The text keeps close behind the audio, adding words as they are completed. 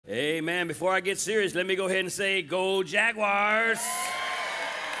Amen. Before I get serious, let me go ahead and say, go Jaguars.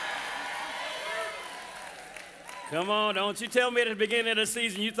 Come on, don't you tell me at the beginning of the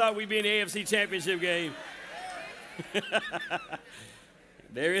season you thought we'd be in the AFC Championship game.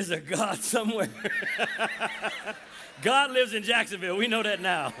 There is a God somewhere. God lives in Jacksonville. We know that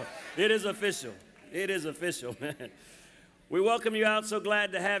now. It is official. It is official, man. We welcome you out. So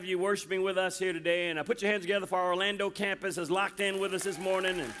glad to have you worshiping with us here today. And put your hands together for our Orlando campus that's locked in with us this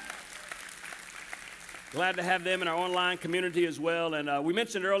morning. And glad to have them in our online community as well. And we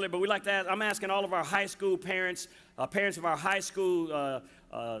mentioned earlier, but we like to ask, I'm asking all of our high school parents, parents of our high school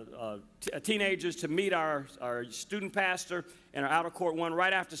teenagers to meet our student pastor in our outer court one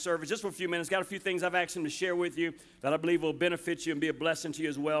right after service, just for a few minutes. Got a few things I've asked him to share with you that I believe will benefit you and be a blessing to you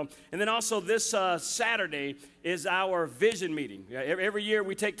as well. And then also this Saturday is our vision meeting. Every year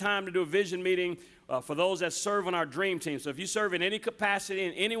we take time to do a vision meeting for those that serve on our dream team. So if you serve in any capacity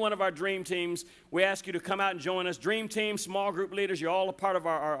in any one of our dream teams, we ask you to come out and join us. Dream team, small group leaders, you're all a part of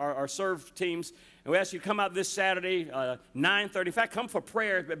our serve teams. And we ask you to come out this Saturday, 9:30. In fact, come for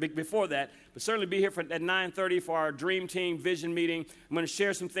prayer before that, but certainly be here at 9:30 for our Dream Team Vision meeting. I'm going to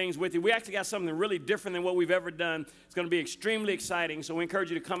share some things with you. We actually got something really different than what we've ever done. It's going to be extremely exciting, so we encourage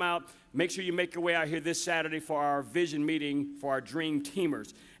you to come out. Make sure you make your way out here this Saturday for our Vision meeting for our Dream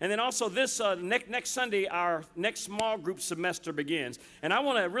Teamers. And then also this next Sunday, our next small group semester begins. And I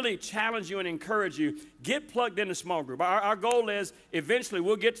want to really challenge you and encourage you, get plugged into small group. Our goal is eventually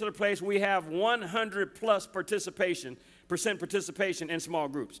we'll get to the place we have 100+ participation in small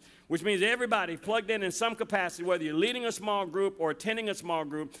groups, which means everybody plugged in some capacity, whether you're leading a small group or attending a small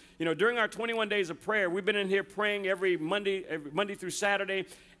group. You know, during our 21 days of prayer, we've been in here praying every Monday through Saturday,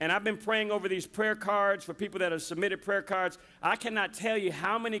 and I've been praying over these prayer cards for people that have submitted prayer cards. I cannot tell you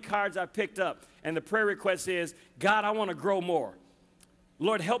how many cards I picked up, and the prayer request is, God, I want to grow more.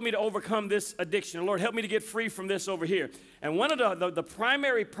 Lord, help me to overcome this addiction. Lord, help me to get free from this over here. And one of the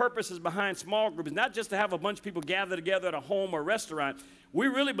primary purposes behind small group is not just to have a bunch of people gather together at a home or restaurant. We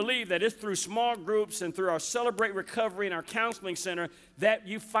really believe that it's through small groups and through our Celebrate Recovery and our counseling center that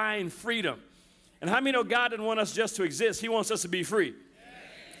you find freedom. And how many know God didn't want us just to exist? He wants us to be free.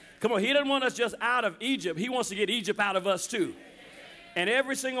 Come on, he doesn't want us just out of Egypt. He wants to get Egypt out of us too. And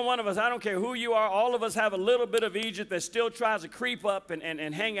every single one of us, I don't care who you are, all of us have a little bit of Egypt that still tries to creep up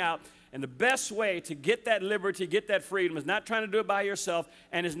and hang out. And the best way to get that liberty, get that freedom, is not trying to do it by yourself,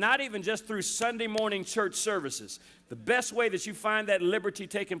 and it's not even just through Sunday morning church services. The best way that you find that liberty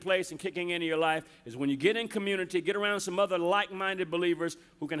taking place and kicking into your life is when you get in community, get around some other like-minded believers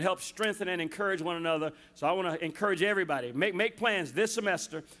who can help strengthen and encourage one another. So I want to encourage everybody, make plans this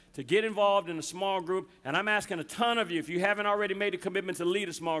semester to get involved in a small group. And I'm asking a ton of you, if you haven't already made a commitment to lead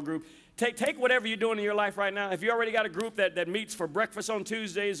a small group, take whatever you're doing in your life right now. If you already got a group that meets for breakfast on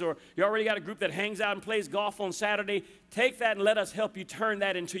Tuesdays, or you already got a group that hangs out and plays golf on Saturday, take that and let us help you turn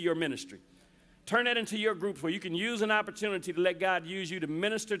that into your ministry. Turn that into your group where you can use an opportunity to let God use you to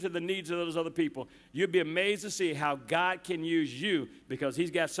minister to the needs of those other people. You'll be amazed to see how God can use you because he's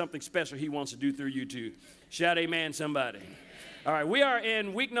got something special he wants to do through you too. Shout amen, somebody. All right, we are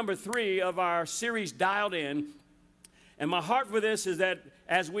in week number 3 of our series, Dialed In. And my heart for this is that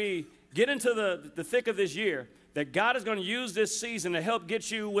as we get into the thick of this year, that God is going to use this season to help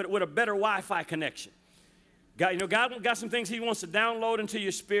get you with a better Wi-Fi connection. God got some things he wants to download into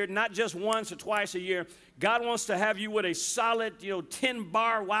your spirit, not just once or twice a year. God wants to have you with a solid,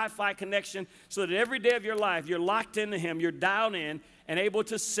 10-bar Wi-Fi connection so that every day of your life you're locked into him, you're dialed in, and able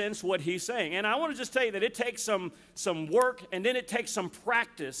to sense what he's saying. And I want to just tell you that it takes some work, and then it takes some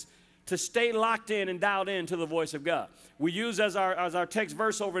practice to stay locked in and dialed in to the voice of God. We use as our text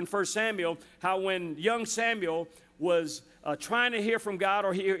verse over in 1 Samuel, how when young Samuel was trying to hear from God,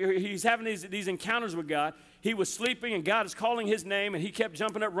 or he's having these encounters with God, he was sleeping and God is calling his name, and he kept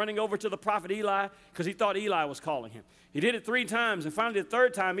jumping up, running over to the prophet Eli because he thought Eli was calling him. He did it 3 times, and finally the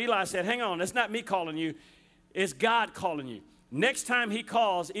 3rd time Eli said, hang on, that's not me calling you, it's God calling you. Next time he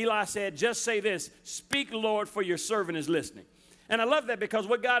calls, Eli said, just say this, speak, Lord, for your servant is listening. And I love that because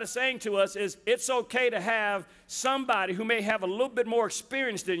what God is saying to us is it's okay to have somebody who may have a little bit more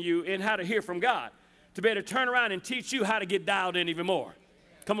experience than you in how to hear from God, to be able to turn around and teach you how to get dialed in even more.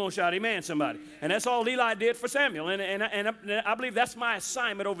 Come on, shout amen, somebody. And that's all Eli did for Samuel. And I believe that's my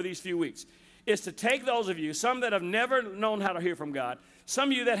assignment over these few weeks, is to take those of you, some that have never known how to hear from God,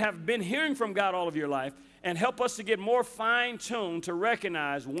 some of you that have been hearing from God all of your life, and help us to get more fine-tuned to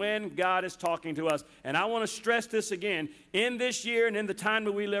recognize when God is talking to us. And I want to stress this again. In this year and in the time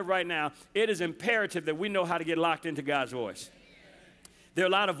that we live right now, it is imperative that we know how to get locked into God's voice. There are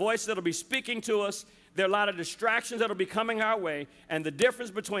a lot of voices that will be speaking to us. There are a lot of distractions that will be coming our way, and the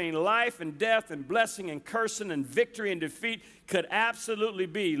difference between life and death and blessing and cursing and victory and defeat could absolutely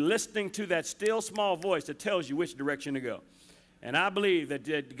be listening to that still small voice that tells you which direction to go. And I believe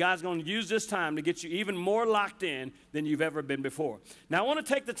that God's going to use this time to get you even more locked in than you've ever been before. Now, I want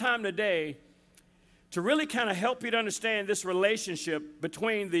to take the time today to really kind of help you to understand this relationship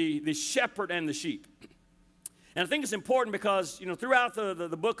between the shepherd and the sheep. And I think it's important because, you know, throughout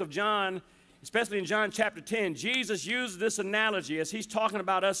the book of John, especially in John chapter 10, Jesus used this analogy as he's talking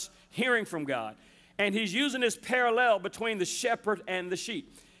about us hearing from God. And he's using this parallel between the shepherd and the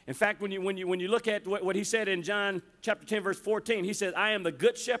sheep. In fact, when you look at what he said in John chapter 10, verse 14, he says, I am the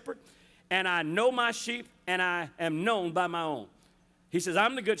good shepherd, and I know my sheep, and I am known by my own. He says,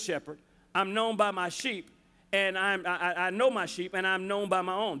 I'm the good shepherd, I'm known by my sheep, and I know my sheep, and I'm known by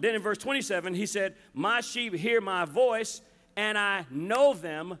my own. Then in verse 27, he said, my sheep hear my voice, and I know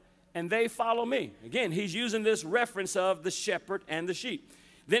them, and they follow me. Again, he's using this reference of the shepherd and the sheep.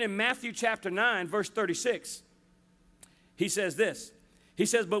 Then in Matthew chapter 9, verse 36, he says this. He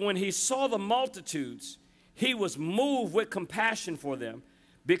says, but when he saw the multitudes, he was moved with compassion for them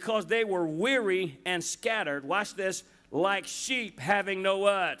because they were weary and scattered. Watch this. Like sheep having no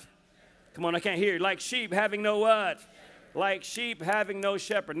what? Come on, I can't hear you. Like sheep having no what? Like sheep having no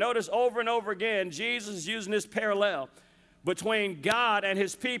shepherd. Notice over and over again, Jesus is using this parallel between God and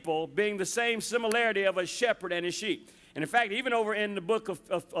his people being the same similarity of a shepherd and his sheep. And in fact, even over in the book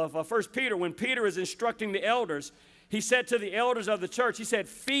of 1 Peter, when Peter is instructing the elders, he said to the elders of the church, he said,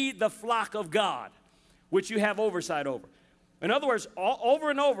 feed the flock of God, which you have oversight over. In other words, over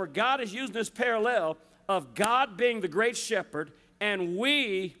and over, God is using this parallel of God being the great shepherd and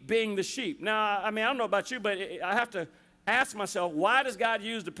we being the sheep. Now, I mean, I don't know about you, but I have to ask myself, why does God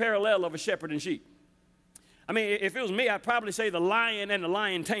use the parallel of a shepherd and sheep? I mean, if it was me, I'd probably say the lion and the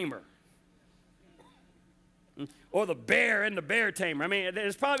lion tamer. Or the bear and the bear tamer. I mean,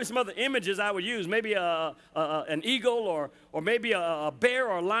 there's probably some other images I would use, maybe an eagle or maybe a bear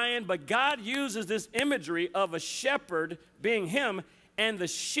or a lion, but God uses this imagery of a shepherd being him and the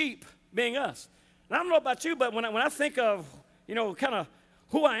sheep being us. And I don't know about you, but when I think of, you know, kind of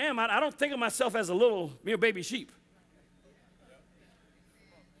who I am, I don't think of myself as a little, you know, baby sheep.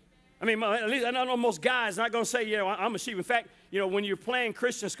 I mean, at least I know most guys are not going to say, you know, I'm a sheep. In fact, you know, when you're playing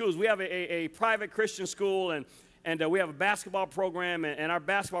Christian schools, we have a private Christian school, and we have a basketball program, and our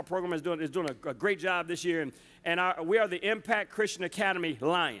basketball program is doing a great job this year. And we are the Impact Christian Academy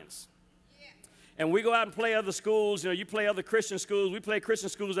Lions. Yeah. And we go out and play other schools. You know, you play other Christian schools. We play Christian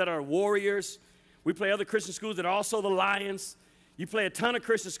schools that are warriors. We play other Christian schools that are also the Lions. You play a ton of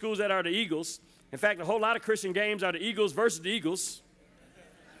Christian schools that are the Eagles. In fact, a whole lot of Christian games are the Eagles versus the Eagles.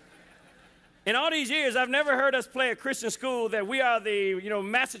 In all these years, I've never heard us play a Christian school that we are the, you know,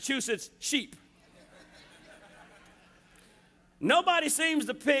 Massachusetts sheep. Nobody seems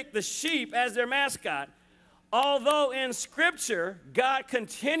to pick the sheep as their mascot, although in Scripture, God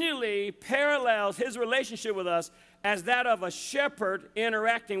continually parallels his relationship with us as that of a shepherd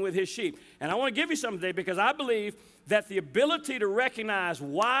interacting with his sheep. And I want to give you something today because I believe that the ability to recognize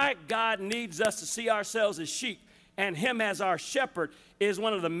why God needs us to see ourselves as sheep and him as our shepherd is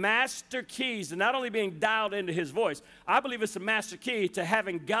one of the master keys to not only being dialed into his voice, I believe it's the master key to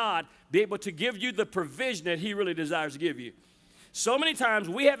having God be able to give you the provision that he really desires to give you. So many times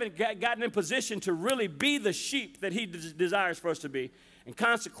we haven't gotten in position to really be the sheep that he desires for us to be. And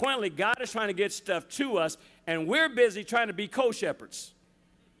consequently, God is trying to get stuff to us, and we're busy trying to be co-shepherds.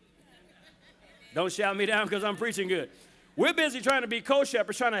 Don't shout me down because I'm preaching good. We're busy trying to be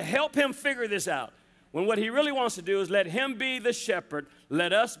co-shepherds, trying to help him figure this out. When what he really wants to do is let him be the shepherd,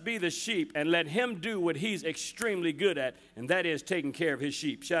 let us be the sheep, and let him do what he's extremely good at, and that is taking care of his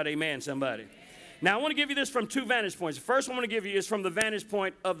sheep. Shout amen, somebody. Amen. Now, I want to give you this from two vantage points. The first one I want to give you is from the vantage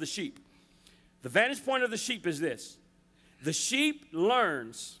point of the sheep. The vantage point of the sheep is this. The sheep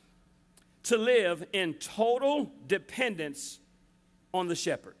learns to live in total dependence on the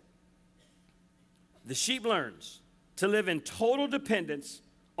shepherd. The sheep learns to live in total dependence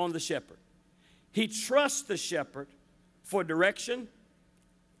on the shepherd. He trusts the shepherd for direction,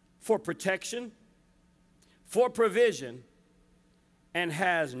 for protection, for provision, and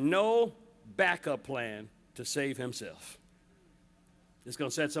has no backup plan to save himself. It's going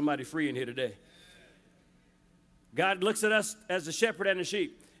to set somebody free in here today. God looks at us as the shepherd and the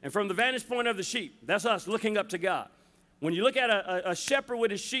sheep. And from the vantage point of the sheep, that's us looking up to God. When you look at a shepherd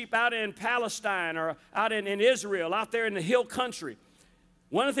with his sheep out in Palestine or out in Israel, out there in the hill country,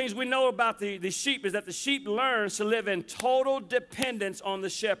 one of the things we know about the sheep is that the sheep learns to live in total dependence on the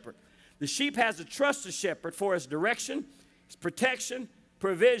shepherd. The sheep has to trust the shepherd for his direction, his protection,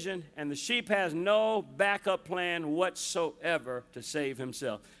 provision, and the sheep has no backup plan whatsoever to save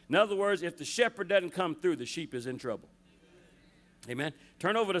himself. In other words, if the shepherd doesn't come through, the sheep is in trouble. Amen.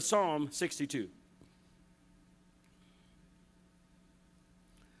 Turn over to Psalm 62.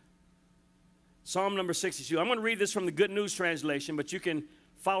 Psalm number 62. I'm going to read this from the Good News Translation, but you can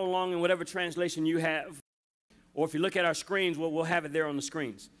follow along in whatever translation you have. Or if you look at our screens, we'll have it there on the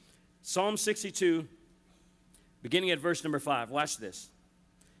screens. Psalm 62, beginning at verse number 5. Watch this.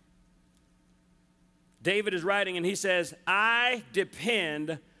 David is writing, and he says, I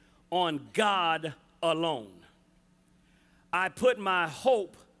depend on God alone. I put my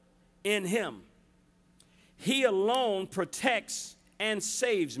hope in him. He alone protects and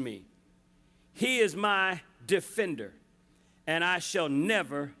saves me. He is my defender, and I shall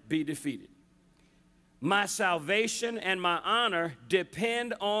never be defeated. My salvation and my honor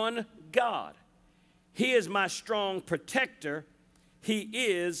depend on God. He is my strong protector. He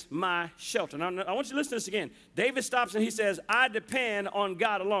is my shelter. Now, I want you to listen to this again. David stops and he says, I depend on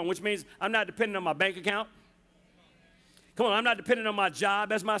God alone, which means I'm not depending on my bank account. Come on, I'm not depending on my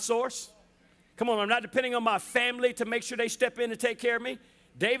job as my source. Come on, I'm not depending on my family to make sure they step in and take care of me.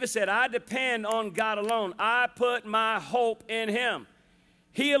 David said, I depend on God alone. I put my hope in him.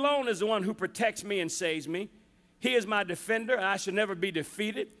 He alone is the one who protects me and saves me. He is my defender, and I shall never be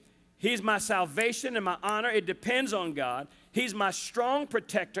defeated. He's my salvation and my honor. It depends on God. He's my strong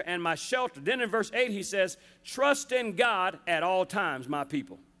protector and my shelter. Then in verse 8 he says, trust in God at all times, my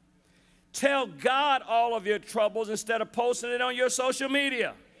people. Tell God all of your troubles instead of posting it on your social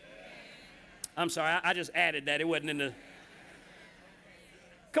media. I'm sorry, I just added that. It wasn't in the...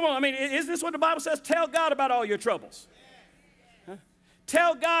 Come on, I mean, is this what the Bible says? Tell God about all your troubles. Huh?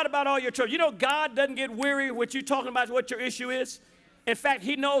 Tell God about all your troubles. You know, God doesn't get weary with you talking about what your issue is. In fact,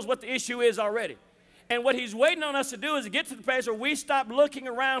 he knows what the issue is already. And what he's waiting on us to do is to get to the place where we stop looking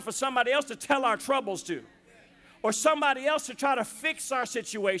around for somebody else to tell our troubles to, or somebody else to try to fix our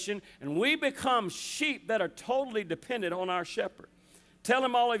situation, and we become sheep that are totally dependent on our shepherd. Tell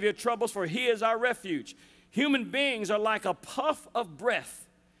him all of your troubles, for he is our refuge. Human beings are like a puff of breath.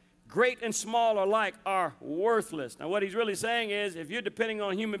 Great and small alike are worthless. Now, what he's really saying is, if you're depending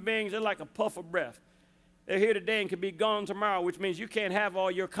on human beings, they're like a puff of breath. They're here today and could be gone tomorrow, which means you can't have all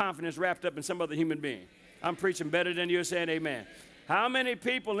your confidence wrapped up in some other human being. I'm preaching better than you're saying amen. How many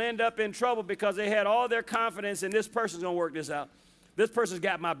people end up in trouble because they had all their confidence in this person's going to work this out? This person's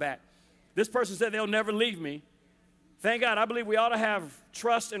got my back. This person said they'll never leave me. Thank God, I believe we ought to have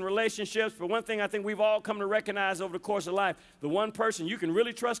trust in relationships. But one thing I think we've all come to recognize over the course of life, the one person you can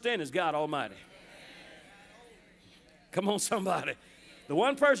really trust in is God Almighty. Come on, somebody. The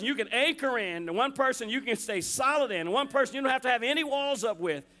one person you can anchor in, the one person you can stay solid in, the one person you don't have to have any walls up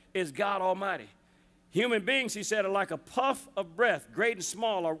with is God Almighty. Human beings, he said, are like a puff of breath. Great and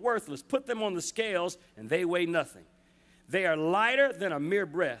small are worthless. Put them on the scales, and they weigh nothing. They are lighter than a mere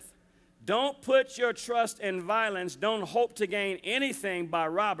breath. Don't put your trust in violence. Don't hope to gain anything by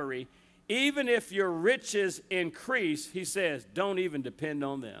robbery. Even if your riches increase, he says, don't even depend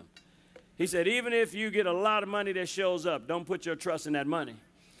on them. He said, even if you get a lot of money that shows up, don't put your trust in that money.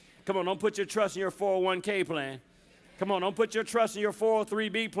 Come on, don't put your trust in your 401k plan. Come on, don't put your trust in your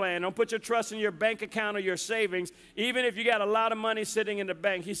 403b plan. Don't put your trust in your bank account or your savings. Even if you got a lot of money sitting in the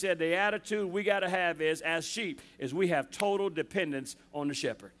bank, he said, the attitude we got to have is, as sheep, is we have total dependence on the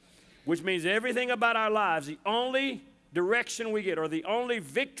shepherd. Which means everything about our lives, the only direction we get or the only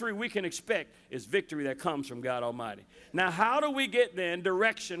victory we can expect is victory that comes from God Almighty. Now, how do we get then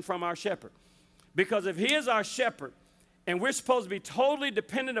direction from our shepherd? Because if he is our shepherd and we're supposed to be totally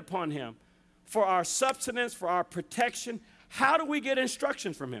dependent upon him for our subsistence, for our protection, how do we get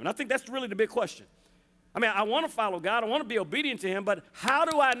instructions from him? And I think that's really the big question. I mean, I want to follow God. I want to be obedient to him, but how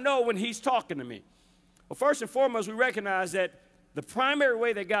do I know when he's talking to me? Well, first and foremost, we recognize that the primary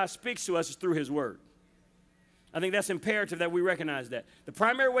way that God speaks to us is through his word. I think that's imperative that we recognize that. The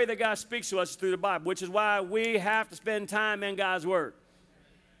primary way that God speaks to us is through the Bible, which is why we have to spend time in God's word.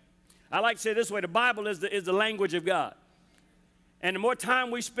 I like to say it this way, the Bible is the language of God. And the more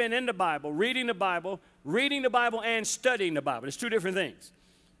time we spend in the Bible and studying the Bible, it's two different things.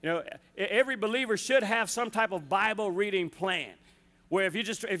 You know, every believer should have some type of Bible reading plan. Where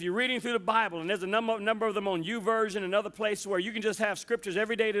if you're reading through the Bible, and there's a number of them on YouVersion and other places where you can just have scriptures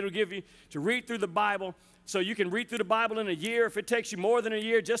every day that will give you to read through the Bible. So you can read through the Bible in a year. If it takes you more than a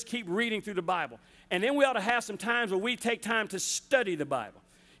year, just keep reading through the Bible. And then we ought to have some times where we take time to study the Bible.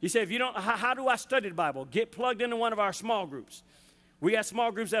 You say, if you don't, how do I study the Bible? Get plugged into one of our small groups. We got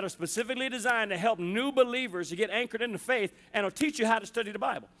small groups that are specifically designed to help new believers to get anchored in the faith and will teach you how to study the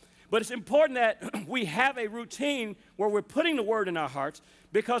Bible. But it's important that we have a routine where we're putting the word in our hearts,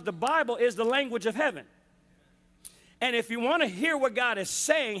 because the Bible is the language of heaven. And if you want to hear what God is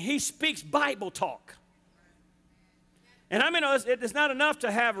saying, he speaks Bible talk. And I mean, it's not enough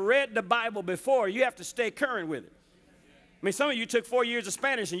to have read the Bible before. You have to stay current with it. I mean, some of you took 4 years of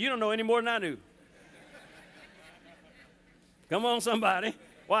Spanish and you don't know any more than I do. Come on, somebody.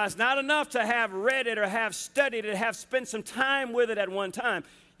 Well, it's not enough to have read it or have studied it, have spent some time with it at one time.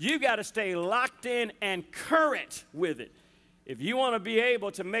 You got to stay locked in and current with it if you want to be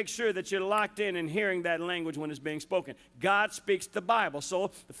able to make sure that you're locked in and hearing that language when it's being spoken. God speaks the Bible. So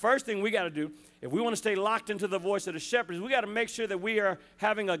the first thing we got to do, if we want to stay locked into the voice of the shepherd, is we got to make sure that we are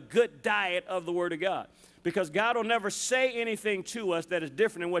having a good diet of the Word of God. Because God will never say anything to us that is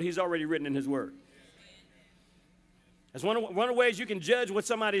different than what he's already written in his Word. That's one of the ways you can judge what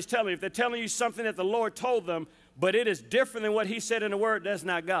somebody's telling you. If they're telling you something that the Lord told them, but it is different than what he said in the Word, that's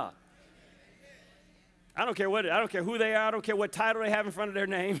not God. I don't care who they are. I don't care what title they have in front of their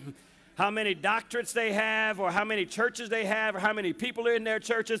name, how many doctorates they have, or how many churches they have, or how many people are in their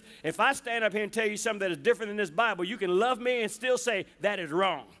churches. If I stand up here and tell you something that is different than this Bible, you can love me and still say that is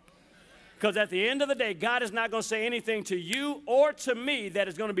wrong. Because at the end of the day, God is not going to say anything to you or to me that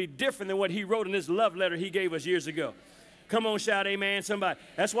is going to be different than what he wrote in this love letter he gave us years ago. Come on, shout amen, somebody.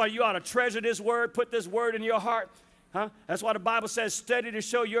 That's why you ought to treasure this word, put this word in your heart. That's why the Bible says, study to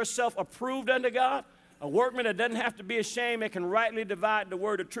show yourself approved unto God. A workman that doesn't have to be ashamed and can rightly divide the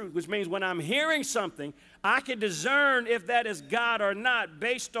word of truth, which means when I'm hearing something, I can discern if that is God or not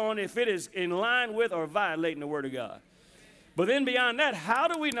based on if it is in line with or violating the word of God. But then beyond that, how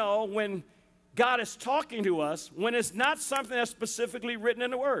do we know when God is talking to us when it's not something that's specifically written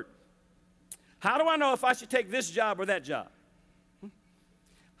in the word? How do I know if I should take this job or that job?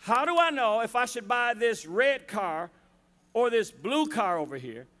 How do I know if I should buy this red car or this blue car over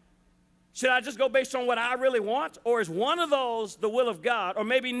here? Should I just go based on what I really want? Or is one of those the will of God? Or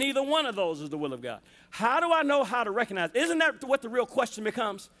maybe neither one of those is the will of God? How do I know how to recognize? Isn't that what the real question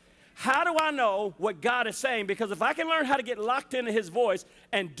becomes? How do I know what God is saying? Because if I can learn how to get locked into his voice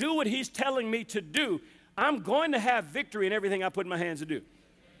and do what he's telling me to do, I'm going to have victory in everything I put my hands to do.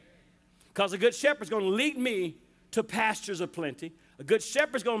 Because a good shepherd is going to lead me to pastures of plenty. A good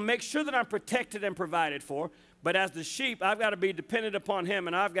shepherd is going to make sure that I'm protected and provided for. But as the sheep, I've got to be dependent upon him,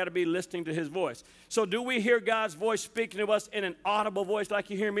 and I've got to be listening to his voice. So do we hear God's voice speaking to us in an audible voice like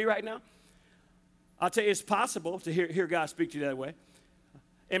you hear me right now? I'll tell you, it's possible to hear God speak to you that way.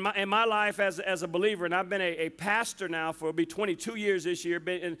 In my life as a believer, and I've been a pastor now for, it'll be 22 years this year,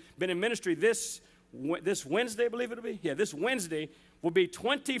 been in ministry this Wednesday, I believe it'll be? Yeah, this Wednesday will be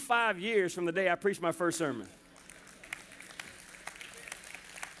 25 years from the day I preached my first sermon.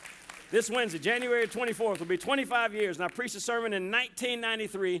 This Wednesday, January 24th, will be 25 years, and I preached a sermon in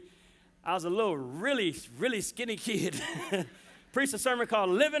 1993. I was a little, really, really skinny kid. Preached a sermon called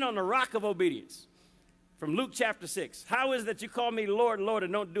Living on the Rock of Obedience from Luke chapter 6. How is it that you call me Lord, Lord,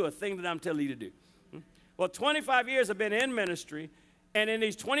 and don't do a thing that I'm telling you to do? Well, 25 years I've been in ministry, and in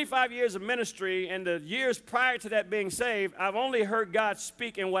these 25 years of ministry and the years prior to that being saved, I've only heard God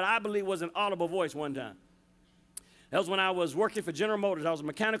speak in what I believe was an audible voice one time. That was when I was working for General Motors. I was a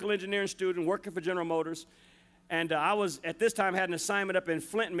mechanical engineering student working for General Motors. And I was, at this time, had an assignment up in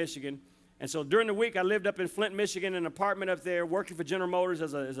Flint, Michigan. And so during the week, I lived up in Flint, Michigan, in an apartment up there, working for General Motors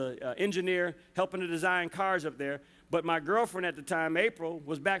as an engineer, helping to design cars up there. But my girlfriend at the time, April,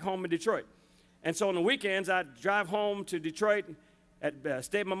 was back home in Detroit. And so on the weekends, I'd drive home to Detroit,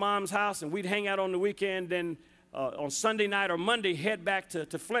 stay at my mom's house, and we'd hang out on the weekend. Then on Sunday night or Monday, head back to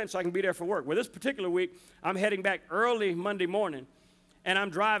Flint so I can be there for work. Well, this particular week, I'm heading back early Monday morning, and I'm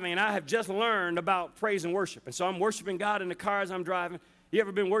driving, and I have just learned about praise and worship. And so I'm worshiping God in the car as I'm driving. You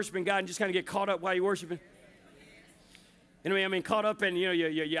ever been worshiping God and just kind of get caught up while you're worshiping? Anyway, I mean, caught up in, your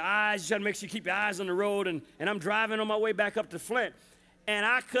eyes, you got to make sure you keep your eyes on the road, and I'm driving on my way back up to Flint, and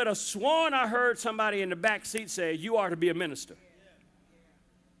I could have sworn I heard somebody in the back seat say, "You are to be a minister."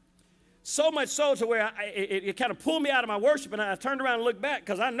 So much so to where it kind of pulled me out of my worship, and I turned around and looked back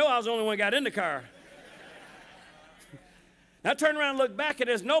because I know I was the only one that got in the car. I turned around and looked back, and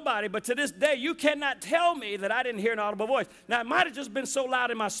there's nobody, but to this day, you cannot tell me that I didn't hear an audible voice. Now, it might have just been so loud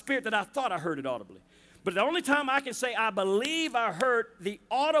in my spirit that I thought I heard it audibly. But the only time I can say I believe I heard the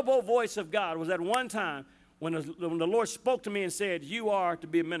audible voice of God was at one time when the Lord spoke to me and said, "You are to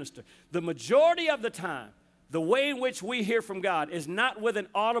be a minister." The majority of the time, the way in which we hear from God is not with an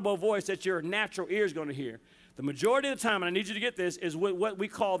audible voice that your natural ear is going to hear. The majority of the time, and I need you to get this, is what we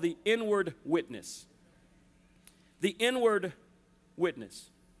call the inward witness. The inward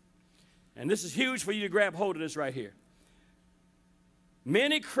witness. And this is huge for you to grab hold of this right here.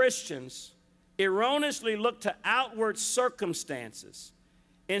 Many Christians erroneously look to outward circumstances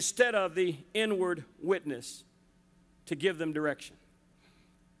instead of the inward witness to give them direction.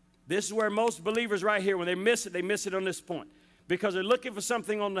 This is where most believers right here, when they miss it on this point. Because they're looking for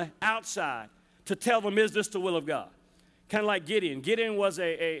something on the outside to tell them, is this the will of God? Kind of like Gideon. Gideon was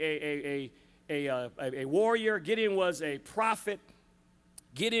a warrior. Gideon was a prophet.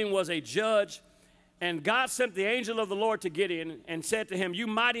 Gideon was a judge. And God sent the angel of the Lord to Gideon and said to him, you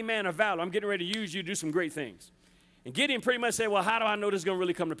mighty man of valor, I'm getting ready to use you to do some great things. And Gideon pretty much said, well, how do I know this is going to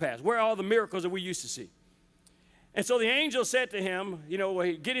really come to pass? Where are all the miracles that we used to see? And so the angel said to him,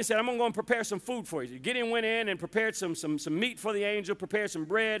 Gideon said, I'm going to prepare some food for you. Gideon went in and prepared some meat for the angel, prepared some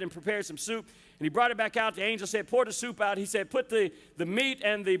bread and prepared some soup. And he brought it back out. The angel said, pour the soup out. He said, put the meat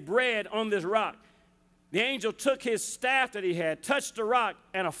and the bread on this rock. The angel took his staff that he had, touched the rock,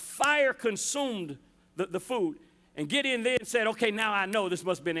 and a fire consumed the food. And Gideon then said, okay, now I know this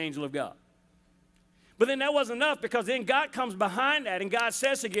must be an angel of God. But then that wasn't enough, because then God comes behind that and God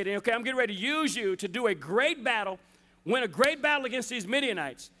says to Gideon, okay, I'm getting ready to use you to do a great battle, win a great battle against these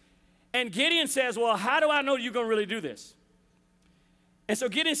Midianites. And Gideon says, well, how do I know you're going to really do this? And so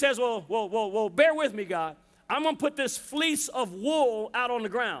Gideon says, well, bear with me, God. I'm going to put this fleece of wool out on the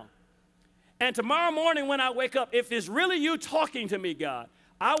ground. And tomorrow morning when I wake up, if it's really you talking to me, God,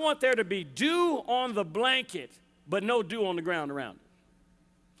 I want there to be dew on the blanket, but no dew on the ground around it.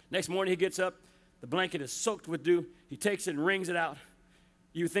 Next morning he gets up. The blanket is soaked with dew. He takes it and wrings it out.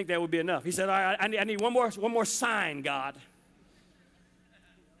 You would think that would be enough. He said, all right, I need one more sign, God.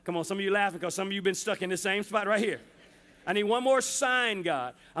 Come on, some of you laughing because some of you have been stuck in the same spot right here. I need one more sign,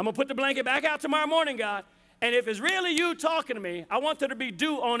 God. I'm going to put the blanket back out tomorrow morning, God. And if it's really you talking to me, I want there to be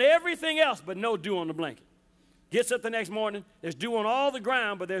dew on everything else, but no dew on the blanket. Gets up the next morning, there's dew on all the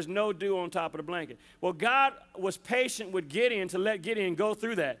ground, but there's no dew on top of the blanket. Well, God was patient with Gideon to let Gideon go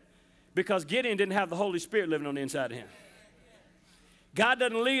through that, because Gideon didn't have the Holy Spirit living on the inside of him. God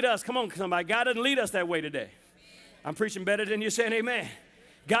doesn't lead us, come on somebody, God doesn't lead us that way today. I'm preaching better than you saying amen.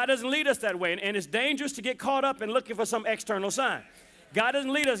 God doesn't lead us that way, and it's dangerous to get caught up in looking for some external sign. God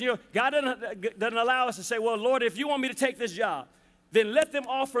doesn't lead us, God doesn't allow us to say, well, Lord, if you want me to take this job, then let them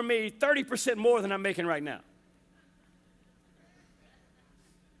offer me 30% more than I'm making right now.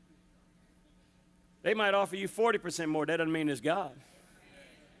 They might offer you 40% more. That doesn't mean it's God.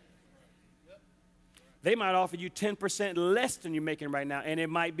 They might offer you 10% less than you're making right now, and it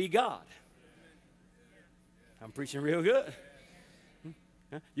might be God. I'm preaching real good.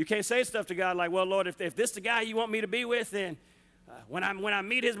 You can't say stuff to God like, well, Lord, if this is the guy you want me to be with, then when I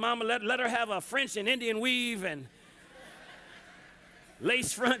meet his mama, let her have a French and Indian weave and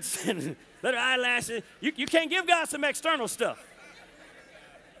lace fronts and let her eyelashes. You can't give God some external stuff.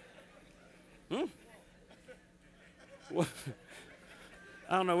 Well,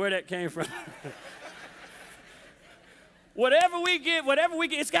 I don't know where that came from. Whatever we get,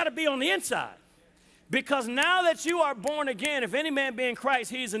 it's got to be on the inside. Because now that you are born again, if any man be in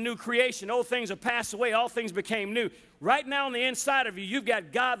Christ, he is a new creation. Old things are passed away, all things became new. Right now on the inside of you, you've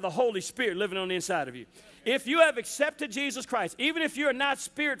got God the Holy Spirit living on the inside of you. If you have accepted Jesus Christ, even if you're not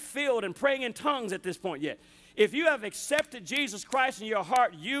spirit-filled and praying in tongues at this point yet, if you have accepted Jesus Christ in your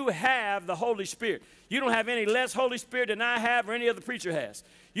heart, you have the Holy Spirit. You don't have any less Holy Spirit than I have or any other preacher has.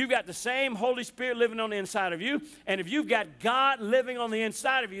 You've got the same Holy Spirit living on the inside of you. And if you've got God living on the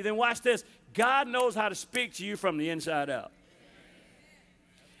inside of you, then watch this. God knows how to speak to you from the inside out.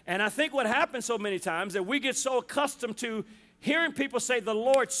 And I think what happens so many times that we get so accustomed to hearing people say, the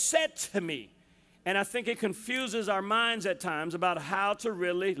Lord said to me. And I think it confuses our minds at times about how to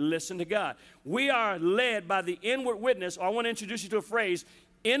really listen to God. We are led by the inward witness, or I want to introduce you to a phrase,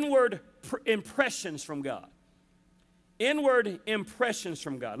 inward impressions from God. Inward impressions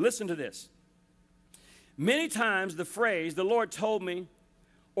from God. Listen to this. Many times the phrase, the Lord told me,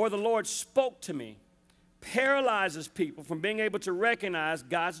 or the Lord spoke to me, paralyzes people from being able to recognize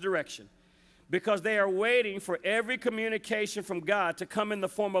God's direction, because they are waiting for every communication from God to come in the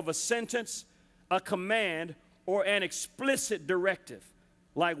form of a sentence, a command, or an explicit directive,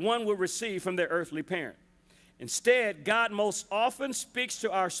 like one would receive from their earthly parent. Instead, God most often speaks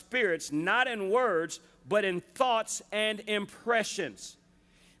to our spirits, not in words, but in thoughts and impressions.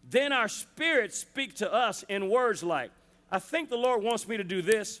 Then our spirits speak to us in words like, I think the Lord wants me to do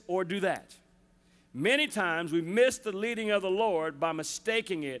this or do that. Many times we miss the leading of the Lord by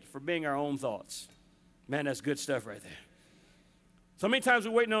mistaking it for being our own thoughts. Man, that's good stuff right there. So many times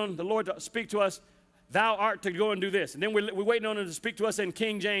we're waiting on the Lord to speak to us, thou art to go and do this. And then we're waiting on him to speak to us in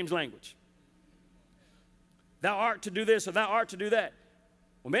King James language. Thou art to do this or thou art to do that.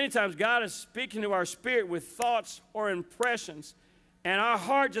 Well, many times God is speaking to our spirit with thoughts or impressions, And our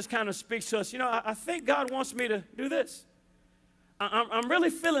heart just kind of speaks to us, you know, I think God wants me to do this. I'm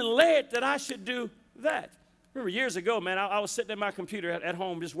really feeling led that I should do that. Remember years ago, man, I was sitting at my computer at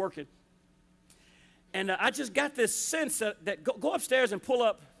home just working. And I just got this sense that go upstairs and pull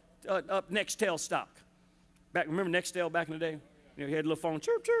up Nextel stock. Remember Nextel back in the day? You know, you had a little phone,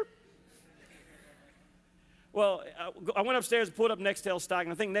 chirp, chirp. Well, I went upstairs and pulled up Nextel stock,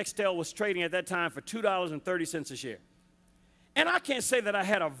 and I think Nextel was trading at that time for $2.30 a share. And I can't say that I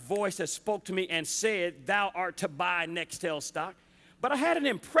had a voice that spoke to me and said, thou art to buy Nextel stock, but I had an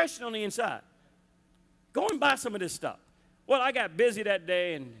impression on the inside. Go and buy some of this stuff. Well, I got busy that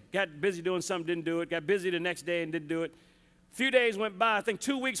day and got busy doing something, didn't do it. Got busy the next day and didn't do it. A few days went by, I think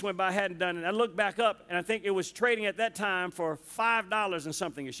 2 weeks went by, I hadn't done it. I looked back up, and I think it was trading at that time for $5 and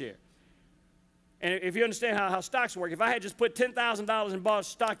something a share. And if you understand how stocks work, if I had just put $10,000 and bought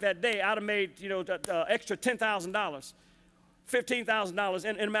stock that day, I'd have made, you know, extra $10,000. $15,000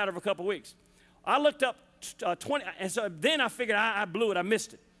 in a matter of a couple weeks. I looked up 20, and so then I figured I blew it, I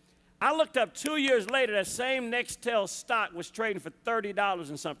missed it. I looked up 2 years later, that same Nextel stock was trading for $30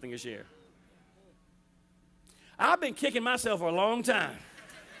 and something a share. I've been kicking myself for a long time.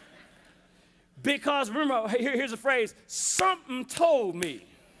 Because remember, here's a phrase, something told me.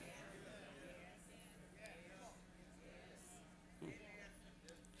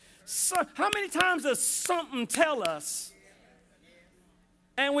 So, how many times does something tell us?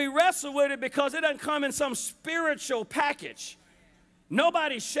 And we wrestle with it because it doesn't come in some spiritual package.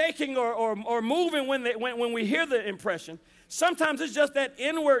 Nobody's shaking or moving when we hear the impression. Sometimes it's just that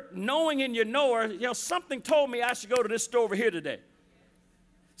inward knowing in your knower, you know, something told me I should go to this store over here today.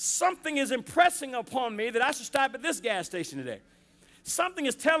 Something is impressing upon me that I should stop at this gas station today. Something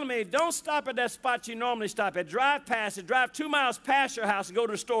is telling me, don't stop at that spot you normally stop at. Drive past it, drive 2 miles past your house and go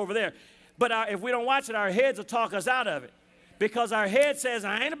to the store over there. But if we don't watch it, our heads will talk us out of it. Because our head says,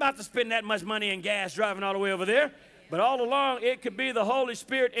 I ain't about to spend that much money in gas driving all the way over there. But all along, it could be the Holy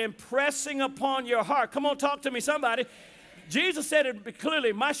Spirit impressing upon your heart. Come on, talk to me, somebody. Jesus said it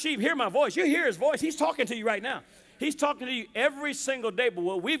clearly, my sheep hear my voice. You hear his voice. He's talking to you right now. He's talking to you every single day. But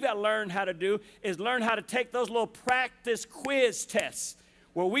what we've got to learn how to do is learn how to take those little practice quiz tests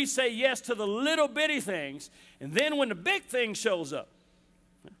where we say yes to the little bitty things. And then when the big thing shows up,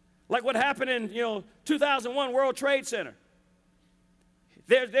 like what happened in 2001 World Trade Center.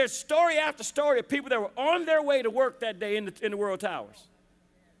 There's story after story of people that were on their way to work that day in the World Towers.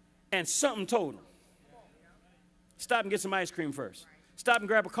 And something told them. Stop and get some ice cream first. Stop and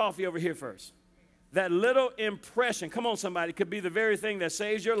grab a coffee over here first. That little impression, come on somebody, could be the very thing that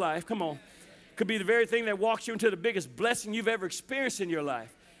saves your life. Come on. Could be the very thing that walks you into the biggest blessing you've ever experienced in your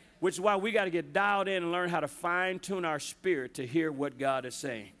life. Which is why we got to get dialed in and learn how to fine-tune our spirit to hear what God is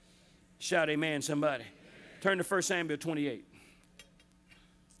saying. Shout amen, somebody. Turn to 1 Samuel 28.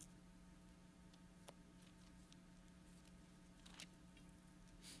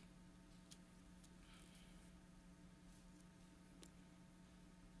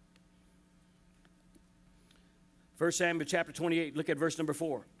 First Samuel chapter 28, look at verse number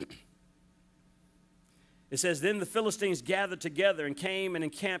 4. It says, then the Philistines gathered together and came and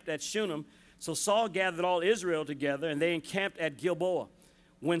encamped at Shunem. So Saul gathered all Israel together, and they encamped at Gilboa.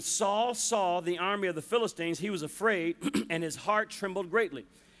 When Saul saw the army of the Philistines, he was afraid, and his heart trembled greatly.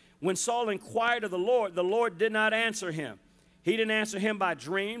 When Saul inquired of the Lord did not answer him. He didn't answer him by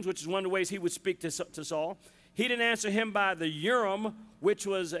dreams, which is one of the ways he would speak to Saul. He didn't answer him by the Urim, which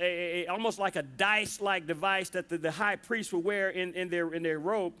was almost like a dice-like device that the high priest would wear in their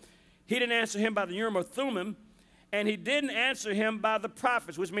robe. He didn't answer him by the Urim or Thummim, and he didn't answer him by the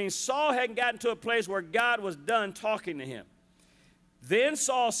prophets, which means Saul hadn't gotten to a place where God was done talking to him. Then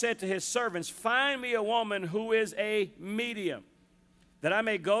Saul said to his servants, find me a woman who is a medium, that I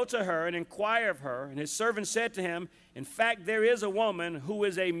may go to her and inquire of her. And his servant said to him, in fact, there is a woman who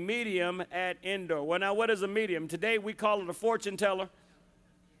is a medium at Endor. Well, now, what is a medium? Today, we call it a fortune teller,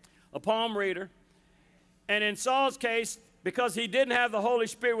 a palm reader. And in Saul's case, because he didn't have the Holy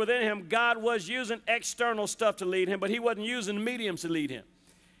Spirit within him, God was using external stuff to lead him, but he wasn't using mediums to lead him.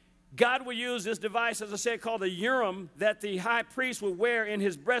 God would use this device, as I said, called the Urim, that the high priest would wear in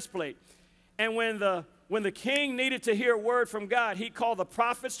his breastplate. And when the king needed to hear a word from God, he'd call the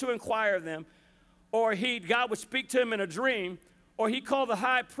prophets to inquire of them, or God would speak to him in a dream, or he'd call the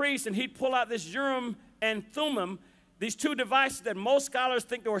high priest and he'd pull out this Urim and Thummim, these two devices that most scholars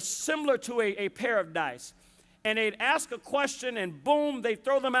think were similar to a pair of dice. And they'd ask a question and boom, they'd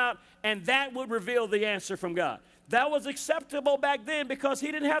throw them out, and that would reveal the answer from God. That was acceptable back then because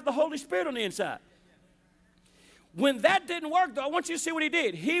he didn't have the Holy Spirit on the inside. When that didn't work, though, I want you to see what he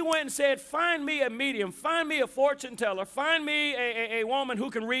did. He went and said, find me a medium, find me a fortune teller, find me a woman who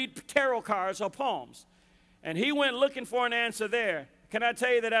can read tarot cards or palms. And he went looking for an answer there. Can I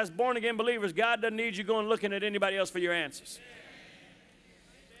tell you that as born-again believers, God doesn't need you going looking at anybody else for your answers.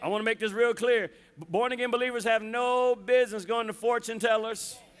 I want to make this real clear. Born-again believers have no business going to fortune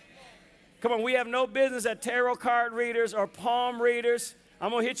tellers. Come on, we have no business at tarot card readers or palm readers. I'm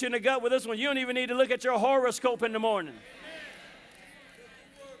going to hit you in the gut with this one. You don't even need to look at your horoscope in the morning.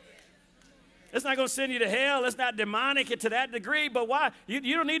 It's not going to send you to hell. It's not demonic to that degree. But why?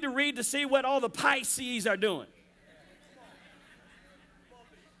 You don't need to read to see what all the Pisces are doing.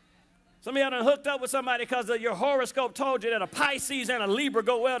 Some of y'all done hooked up with somebody because your horoscope told you that a Pisces and a Libra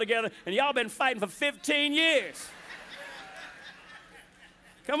go well together, and y'all been fighting for 15 years.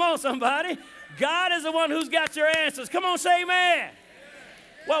 Come on, somebody. God is the one who's got your answers. Come on, say amen.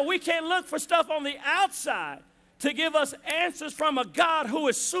 Well, we can't look for stuff on the outside to give us answers from a God who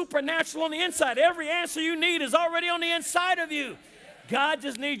is supernatural on the inside. Every answer you need is already on the inside of you. God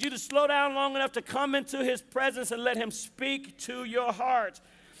just needs you to slow down long enough to come into his presence and let him speak to your heart.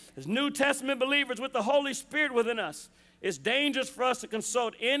 As New Testament believers with the Holy Spirit within us, it's dangerous for us to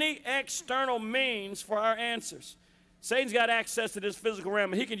consult any external means for our answers. Satan's got access to this physical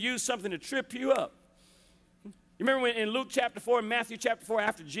realm, and he can use something to trip you up. You remember when in Luke chapter 4 and Matthew chapter 4,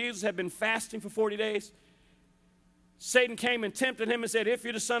 after Jesus had been fasting for 40 days, Satan came and tempted him and said, if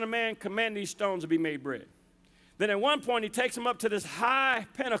you're the Son of Man, command these stones to be made bread. Then at one point, he takes him up to this high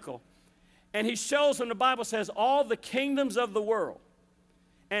pinnacle, and he shows him, the Bible says, all the kingdoms of the world.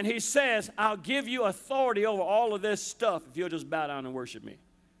 And he says, I'll give you authority over all of this stuff if you'll just bow down and worship me.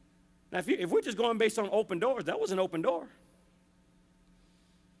 Now, if we're just going based on open doors, that was an open door.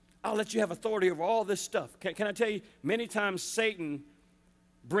 I'll let you have authority over all this stuff. Can I tell you, many times Satan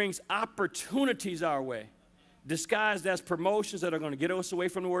brings opportunities our way, disguised as promotions that are going to get us away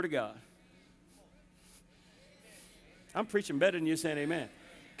from the Word of God. I'm preaching better than you saying amen.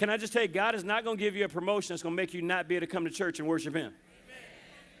 Can I just tell you, God is not going to give you a promotion that's going to make you not be able to come to church and worship him.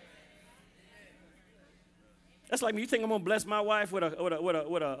 That's like me. You think I'm going to bless my wife with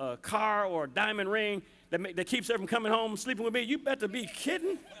a car or a diamond ring that keeps her from coming home sleeping with me? You better be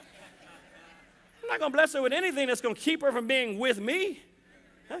kidding. I'm not going to bless her with anything that's going to keep her from being with me.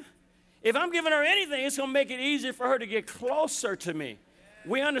 Huh? If I'm giving her anything, it's going to make it easier for her to get closer to me.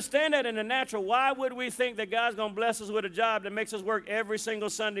 We understand that in the natural. Why would we think that God's going to bless us with a job that makes us work every single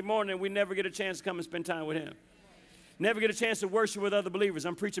Sunday morning and we never get a chance to come and spend time with him? Never get a chance to worship with other believers.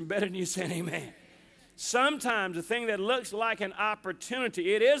 I'm preaching better than you saying amen. Sometimes the thing that looks like an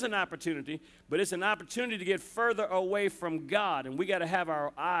opportunity, it is an opportunity, but it's an opportunity to get further away from God. And we got to have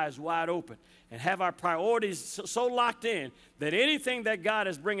our eyes wide open and have our priorities so locked in that anything that God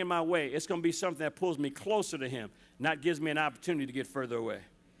is bringing my way, it's going to be something that pulls me closer to him, not gives me an opportunity to get further away.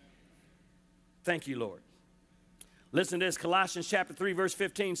 Thank you, Lord. Listen to this. Colossians chapter 3, verse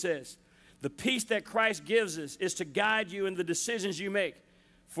 15 says, the peace that Christ gives us is to guide you in the decisions you make.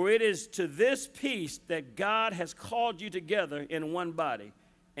 For it is to this peace that God has called you together in one body,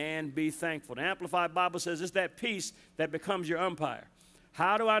 and be thankful. The Amplified Bible says it's that peace that becomes your umpire.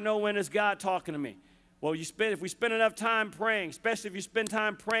 How do I know when it's God talking to me? Well, if we spend enough time praying, especially if you spend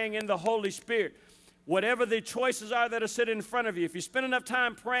time praying in the Holy Spirit, whatever the choices are that are sitting in front of you, if you spend enough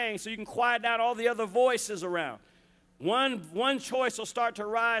time praying so you can quiet down all the other voices around, one choice will start to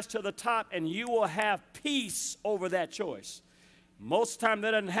rise to the top, and you will have peace over that choice. Most of the time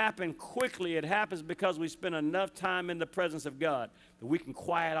that doesn't happen quickly. It happens because we spend enough time in the presence of God that we can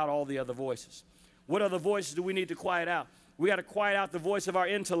quiet out all the other voices. What other voices do we need to quiet out? We got to quiet out the voice of our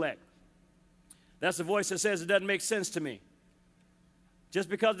intellect. That's the voice that says it doesn't make sense to me. Just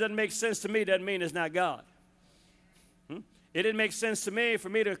because it doesn't make sense to me doesn't mean it's not God. It didn't make sense to me for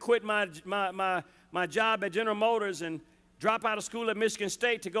me to quit my job at General Motors and drop out of school at Michigan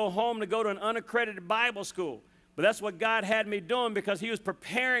State to go home to go to an unaccredited Bible school. But that's what God had me doing because he was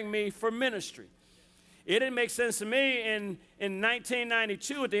preparing me for ministry. It didn't make sense to me in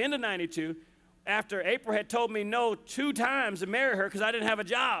 1992, at the end of 92, after April had told me no 2 times to marry her because I didn't have a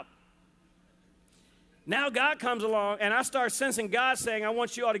job. Now God comes along, and I start sensing God saying, I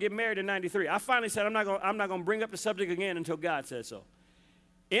want you all to get married in 93. I finally said, I'm not going to bring up the subject again until God says so.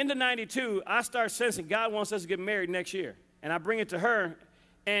 Into 92, I start sensing God wants us to get married next year. And I bring it to her,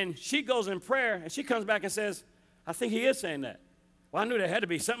 and she goes in prayer, and she comes back and says, I think he is saying that. Well, I knew there had to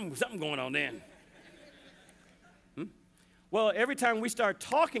be something going on then. Well, every time we start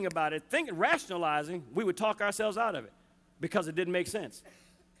talking about it, rationalizing, we would talk ourselves out of it because it didn't make sense.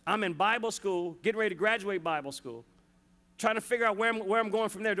 I'm in Bible school, getting ready to graduate Bible school, trying to figure out where I'm going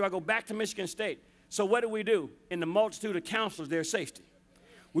from there. Do I go back to Michigan State? So what do? In the multitude of counselors, there's safety.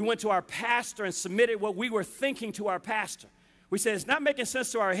 We went to our pastor and submitted what we were thinking to our pastor. We said, it's not making sense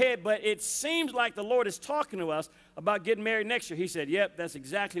to our head, but it seems like the Lord is talking to us about getting married next year. He said, yep, that's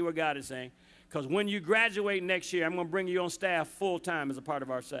exactly what God is saying. Because when you graduate next year, I'm going to bring you on staff full time as a part of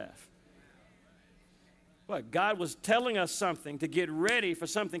our staff. But God was telling us something to get ready for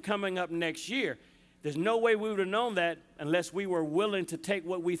something coming up next year. There's no way we would have known that unless we were willing to take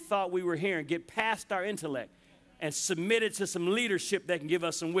what we thought we were hearing, get past our intellect, and submit it to some leadership that can give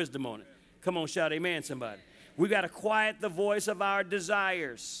us some wisdom on it. Come on, shout amen, somebody. We got to quiet the voice of our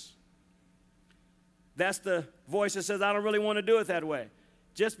desires. That's the voice that says, I don't really want to do it that way.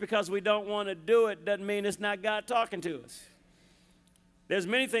 Just because we don't want to do it doesn't mean it's not God talking to us. There's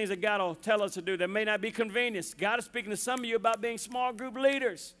many things that God will tell us to do that may not be convenient. God is speaking to some of you about being small group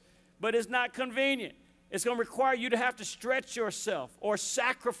leaders, but it's not convenient. It's going to require you to have to stretch yourself or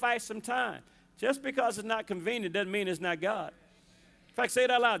sacrifice some time. Just because it's not convenient doesn't mean it's not God. In fact, say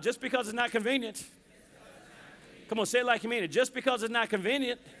it out loud. Just because it's not convenient. Come on, say it like you mean it. Just because it's not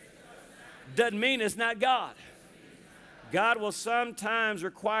convenient doesn't mean it's not God. God will sometimes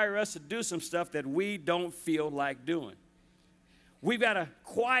require us to do some stuff that we don't feel like doing. We've got to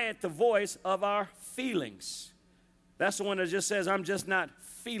quiet the voice of our feelings. That's the one that just says, I'm just not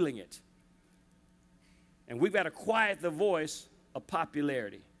feeling it. And we've got to quiet the voice of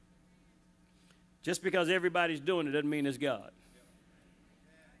popularity. Just because everybody's doing it doesn't mean it's God.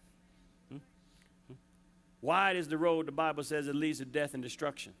 Wide is the road, the Bible says, it leads to death and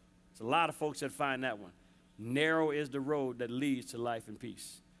destruction. There's a lot of folks that find that one. Narrow is the road that leads to life and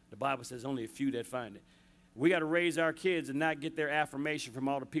peace. The Bible says only a few that find it. We got to raise our kids and not get their affirmation from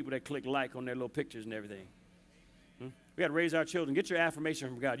all the people that click like on their little pictures and everything. We got to raise our children. Get your affirmation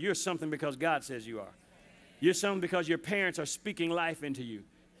from God. You're something because God says you are. You're something because your parents are speaking life into you.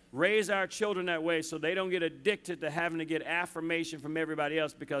 Raise our children that way so they don't get addicted to having to get affirmation from everybody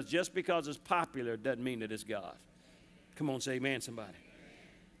else, because just because it's popular doesn't mean that it's God. Come on, say amen, somebody.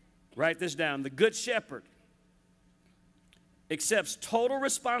 Write this down. The good shepherd accepts total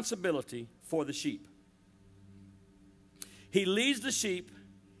responsibility for the sheep. He leads the sheep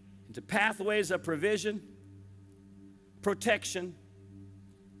into pathways of provision, protection,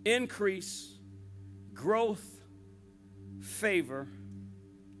 increase, growth, favor,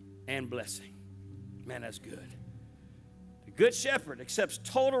 and blessing. Man, that's good. The good shepherd accepts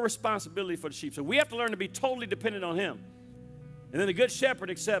total responsibility for the sheep. So we have to learn to be totally dependent on him. And then the good shepherd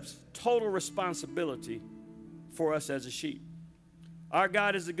accepts total responsibility for us as a sheep. Our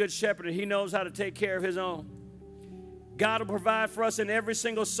God is the good shepherd, and he knows how to take care of his own. God will provide for us in every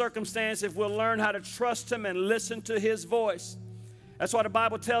single circumstance if we'll learn how to trust him and listen to his voice. That's why the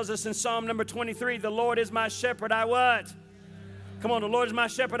Bible tells us in Psalm number 23, the Lord is my shepherd, I what? Come on, the Lord is my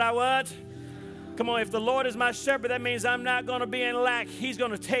shepherd, I what? Come on, if the Lord is my shepherd, that means I'm not going to be in lack. He's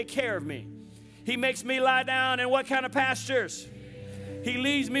going to take care of me. He makes me lie down in what kind of pastures? He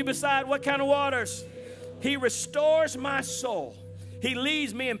leads me beside what kind of waters? He restores my soul. He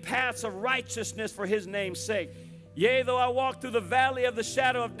leads me in paths of righteousness for his name's sake. Yea, though I walk through the valley of the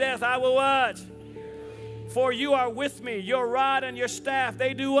shadow of death, I will what? For you are with me. Your rod and your staff,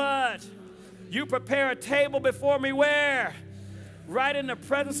 they do what? You prepare a table before me where? Right in the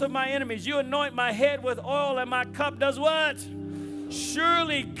presence of my enemies. You anoint my head with oil, and my cup does what?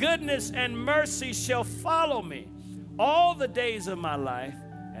 Surely goodness and mercy shall follow me all the days of my life,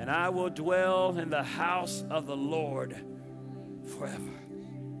 and I will dwell in the house of the Lord forever.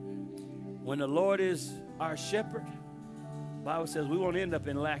 When the Lord is our shepherd, the Bible says we won't end up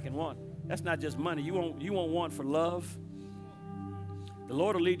in lack and want. That's not just money. You won't want for love. The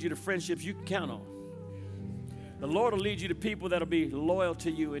Lord will lead you to friendships you can count on. The Lord will lead you to people that will be loyal to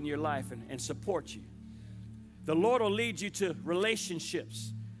you in your life and support you. The Lord will lead you to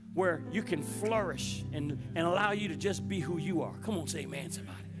relationships where you can flourish and allow you to just be who you are. Come on, say amen,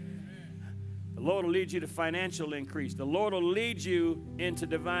 somebody. The Lord will lead you to financial increase. The Lord will lead you into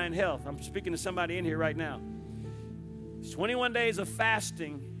divine health. I'm speaking to somebody in here right now. 21 days of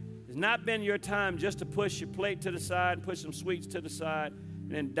fasting has not been your time just to push your plate to the side, push some sweets to the side,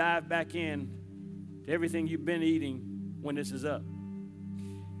 and then dive back in to everything you've been eating when this is up.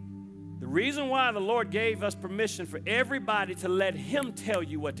 The reason why the Lord gave us permission for everybody to let him tell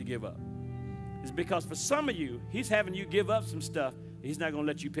you what to give up is because for some of you, he's having you give up some stuff he's not going to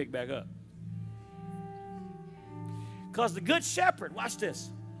let you pick back up. Because the good shepherd, watch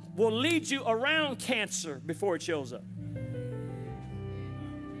this, will lead you around cancer before it shows up.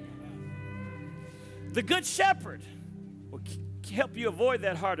 The good shepherd will help you avoid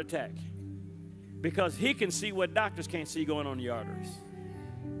that heart attack because he can see what doctors can't see going on in your arteries.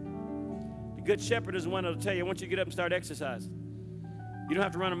 The The good shepherd is the one that'll tell you, I want you to get up and start exercising. You don't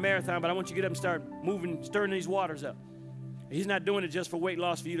have to run a marathon, but I want you to get up and start moving, stirring these waters up. He's not doing it just for weight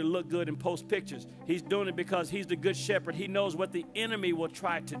loss for you to look good and post pictures. He's doing it because he's the good shepherd. He knows what the enemy will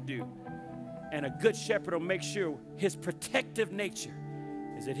try to do. And a good shepherd will make sure his protective nature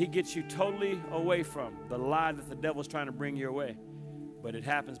is that he gets you totally away from the lie that the devil's trying to bring your way. But it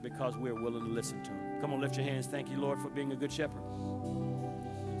happens because we're willing to listen to him. Come on, lift your hands. Thank you, Lord, for being a good shepherd.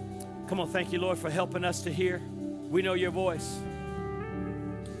 Come on, thank you, Lord, for helping us to hear. We know your voice.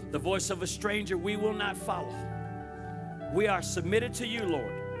 The voice of a stranger we will not follow. We are submitted to you,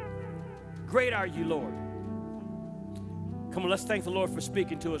 Lord. Great are you, Lord. Come on, let's thank the Lord for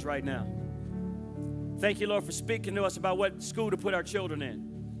speaking to us right now. Thank you, Lord, for speaking to us about what school to put our children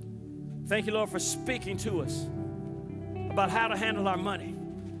in. Thank you, Lord, for speaking to us about how to handle our money.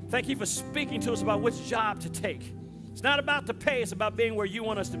 Thank you for speaking to us about which job to take. It's not about the pay, it's about being where you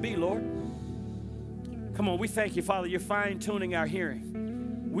want us to be, Lord. Come on, we thank you, Father, you're fine-tuning our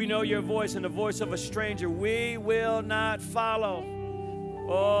hearing. We know your voice and the voice of a stranger we will not follow.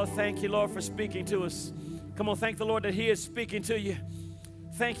 Oh, thank you, Lord, for speaking to us. Come on, thank the Lord that he is speaking to you.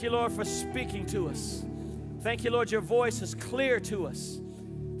 Thank you, Lord, for speaking to us. Thank you, Lord, your voice is clear to us.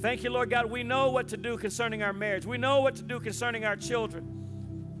 Thank you, Lord God, we know what to do concerning our marriage. We know what to do concerning our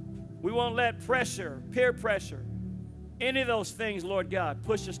children. We won't let pressure, peer pressure, any of those things, Lord God,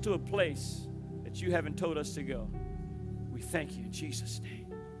 push us to a place that you haven't told us to go. We thank you in Jesus' name.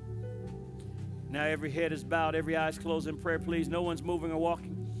 Now every head is bowed, every eye is closed in prayer, please. No one's moving or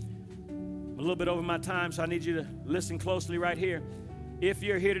walking. I'm a little bit over my time, so I need you to listen closely right here. If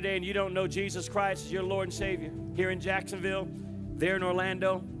you're here today and you don't know Jesus Christ as your Lord and Savior, here in Jacksonville, there in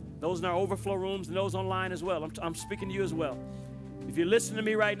Orlando, those in our overflow rooms and those online as well, I'm speaking to you as well. If you're listening to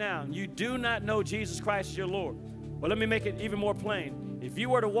me right now and you do not know Jesus Christ as your Lord, well, let me make it even more plain. If you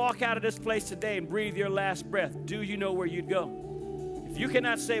were to walk out of this place today and breathe your last breath, do you know where you'd go? If you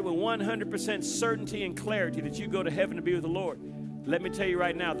cannot say with 100% certainty and clarity that you go to heaven to be with the Lord, let me tell you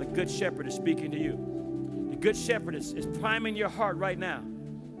right now, the Good Shepherd is speaking to you. The Good Shepherd is priming your heart right now,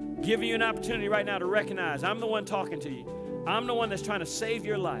 giving you an opportunity right now to recognize, I'm the one talking to you. I'm the one that's trying to save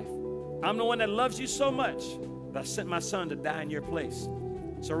your life. I'm the one that loves you so much that I sent my son to die in your place.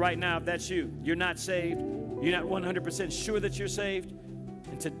 So right now, if that's you, you're not saved, you're not 100% sure that you're saved,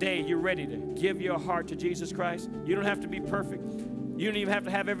 and today you're ready to give your heart to Jesus Christ. You don't have to be perfect. You don't even have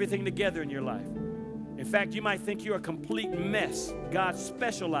to have everything together in your life. In fact, you might think you're a complete mess. God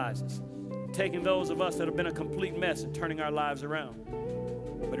specializes in taking those of us that have been a complete mess and turning our lives around.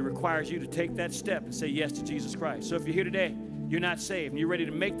 But it requires you to take that step and say yes to Jesus Christ. So if you're here today, you're not saved, and you're ready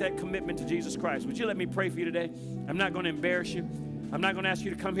to make that commitment to Jesus Christ, would you let me pray for you today? I'm not going to embarrass you. I'm not going to ask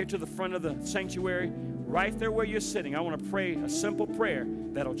you to come here to the front of the sanctuary. Right there where you're sitting, I want to pray a simple prayer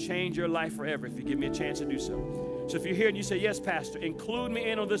that'll change your life forever if you give me a chance to do so. So if you're here and you say, yes, Pastor, include me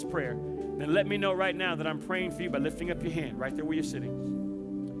in on this prayer, then let me know right now that I'm praying for you by lifting up your hand right there where you're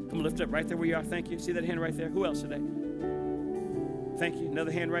sitting. Come on, lift it up right there where you are. Thank you. See that hand right there? Who else today? Thank you.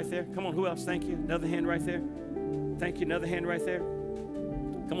 Another hand right there. Come on, who else? Thank you. Another hand right there. Thank you. Another hand right there.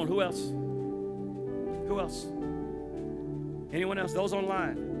 Come on, who else? Who else? Anyone else? Those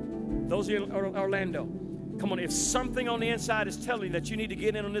online. Those in Orlando. Come on, if something on the inside is telling you that you need to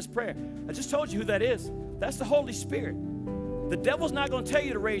get in on this prayer, I just told you who that is. That's the Holy Spirit. The devil's not going to tell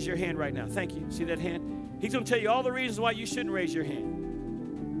you to raise your hand right now. Thank you. See that hand? He's going to tell you all the reasons why you shouldn't raise your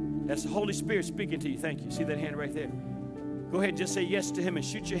hand. That's the Holy Spirit speaking to you. Thank you. See that hand right there? Go ahead and just say yes to him and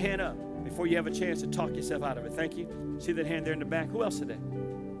shoot your hand up before you have a chance to talk yourself out of it. Thank you. See that hand there in the back? Who else today?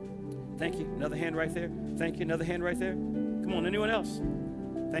 Thank you. Another hand right there. Thank you. Another hand right there. Come on, anyone else?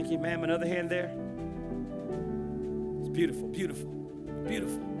 Thank you, ma'am. Another hand there. It's beautiful, beautiful,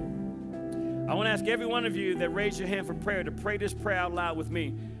 beautiful. I want to ask every one of you that raised your hand for prayer to pray this prayer out loud with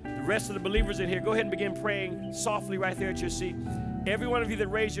me. The rest of the believers in here, go ahead and begin praying softly right there at your seat. Every one of you that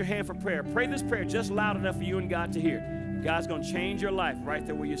raised your hand for prayer, pray this prayer just loud enough for you and God to hear. God's going to change your life right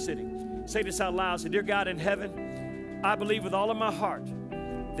there where you're sitting. Say this out loud. Say, dear God in heaven, I believe with all of my heart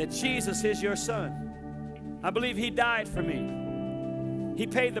that Jesus is your son. I believe he died for me. He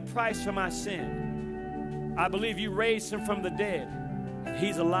paid the price for my sin. I believe you raised him from the dead.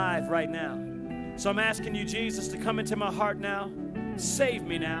 He's alive right now. So I'm asking you, Jesus, to come into my heart now. Save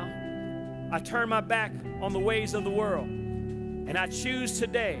me now. I turn my back on the ways of the world. And I choose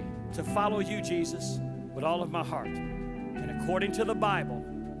today to follow you, Jesus, with all of my heart. And according to the Bible,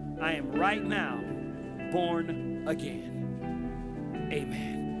 I am right now born again.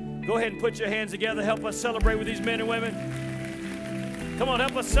 Amen. Go ahead and put your hands together. Help us celebrate with these men and women. Come on,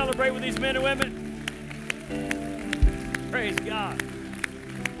 help us celebrate with these men and women. Praise God.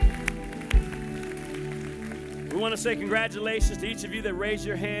 want to say congratulations to each of you that raised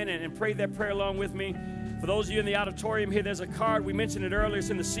your hand and prayed that prayer along with me. For those of you in the auditorium here, there's a card. We mentioned it earlier.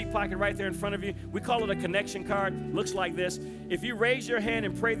 It's in the seat pocket right there in front of you. We call it a connection card. Looks like this. If you raised your hand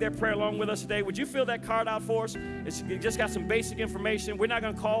and prayed that prayer along with us today, would you fill that card out for us? It's just got some basic information. We're not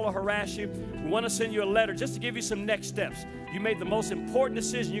going to call or harass you. We want to send you a letter just to give you some next steps. You made the most important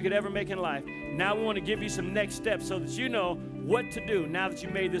decision you could ever make in life. Now we want to give you some next steps so that you know what to do now that you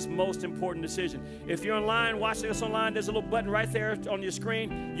made this most important decision. If you're online, watching us online, there's a little button right there on your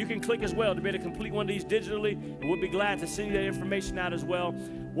screen. You can click as well to be able to complete one of these digitally, and we'll be glad to send you that information out as well.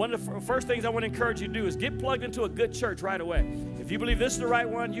 One of the first things I want to encourage you to do is get plugged into a good church right away. If you believe this is the right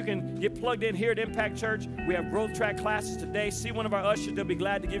one, you can get plugged in here at Impact Church. We have growth track classes today. See one of our ushers. They'll be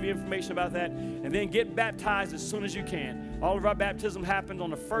glad to give you information about that. And then get baptized as soon as you can. All of our baptism happens on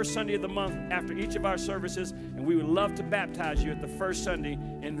the first Sunday of the month after each of our services, and we would love to baptize you at the first Sunday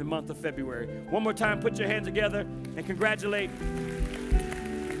in the month of February. One more time, put your hands together and congratulate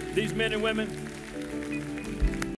these men and women.